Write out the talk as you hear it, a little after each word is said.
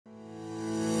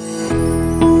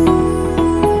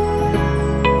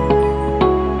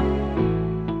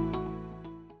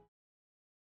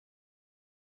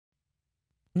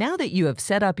Now that you have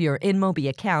set up your InMobi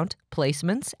account,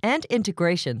 placements, and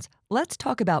integrations, let's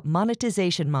talk about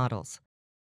monetization models.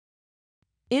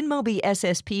 InMobi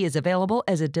SSP is available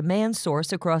as a demand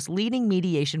source across leading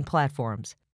mediation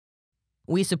platforms.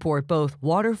 We support both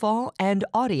Waterfall and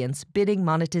Audience bidding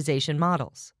monetization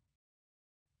models.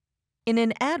 In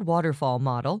an ad waterfall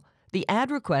model, the ad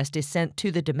request is sent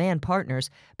to the demand partners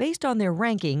based on their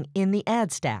ranking in the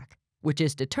ad stack, which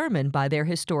is determined by their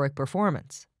historic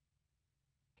performance.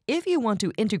 If you want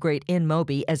to integrate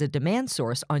InMobi as a demand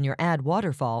source on your ad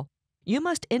waterfall, you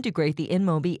must integrate the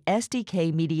InMobi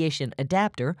SDK mediation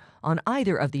adapter on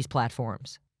either of these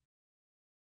platforms.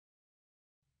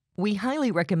 We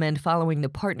highly recommend following the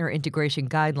partner integration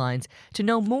guidelines to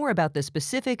know more about the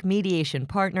specific mediation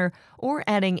partner or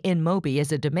adding InMobi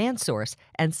as a demand source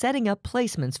and setting up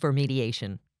placements for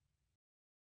mediation.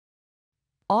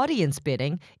 Audience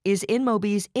bidding is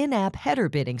InMobi's in-app header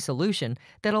bidding solution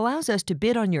that allows us to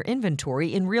bid on your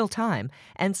inventory in real time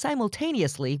and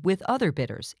simultaneously with other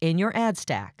bidders in your ad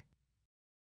stack.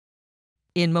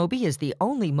 InMobi is the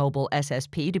only mobile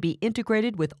SSP to be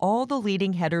integrated with all the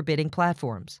leading header bidding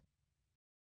platforms.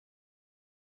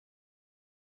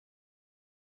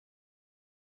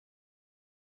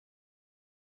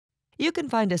 You can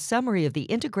find a summary of the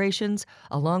integrations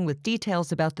along with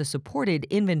details about the supported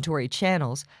inventory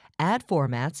channels, ad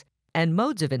formats, and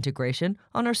modes of integration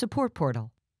on our support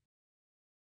portal.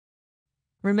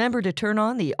 Remember to turn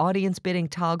on the audience bidding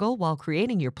toggle while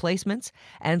creating your placements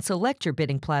and select your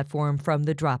bidding platform from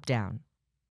the drop-down.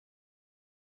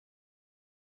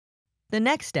 The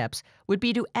next steps would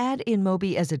be to add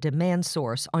InMobi as a demand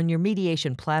source on your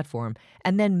mediation platform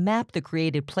and then map the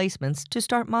created placements to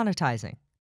start monetizing.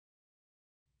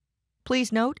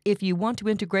 Please note, if you want to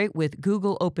integrate with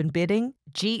Google Open Bidding,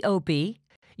 GOB,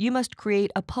 you must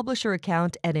create a publisher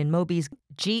account at InMobi's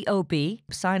GOB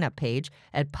sign-up page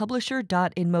at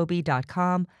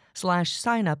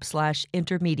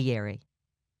publisher.inmobi.com/signup/intermediary.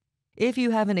 If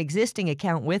you have an existing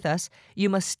account with us, you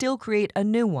must still create a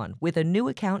new one with a new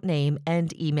account name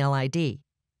and email ID.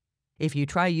 If you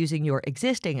try using your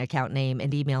existing account name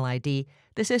and email ID,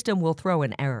 the system will throw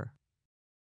an error.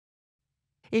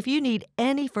 If you need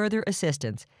any further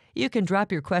assistance, you can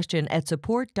drop your question at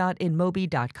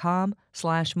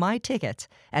support.inmobi.com/mytickets,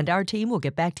 and our team will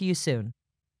get back to you soon.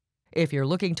 If you're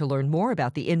looking to learn more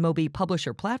about the InMobi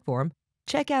Publisher platform,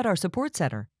 check out our support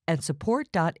center at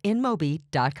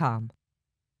support.inmobi.com.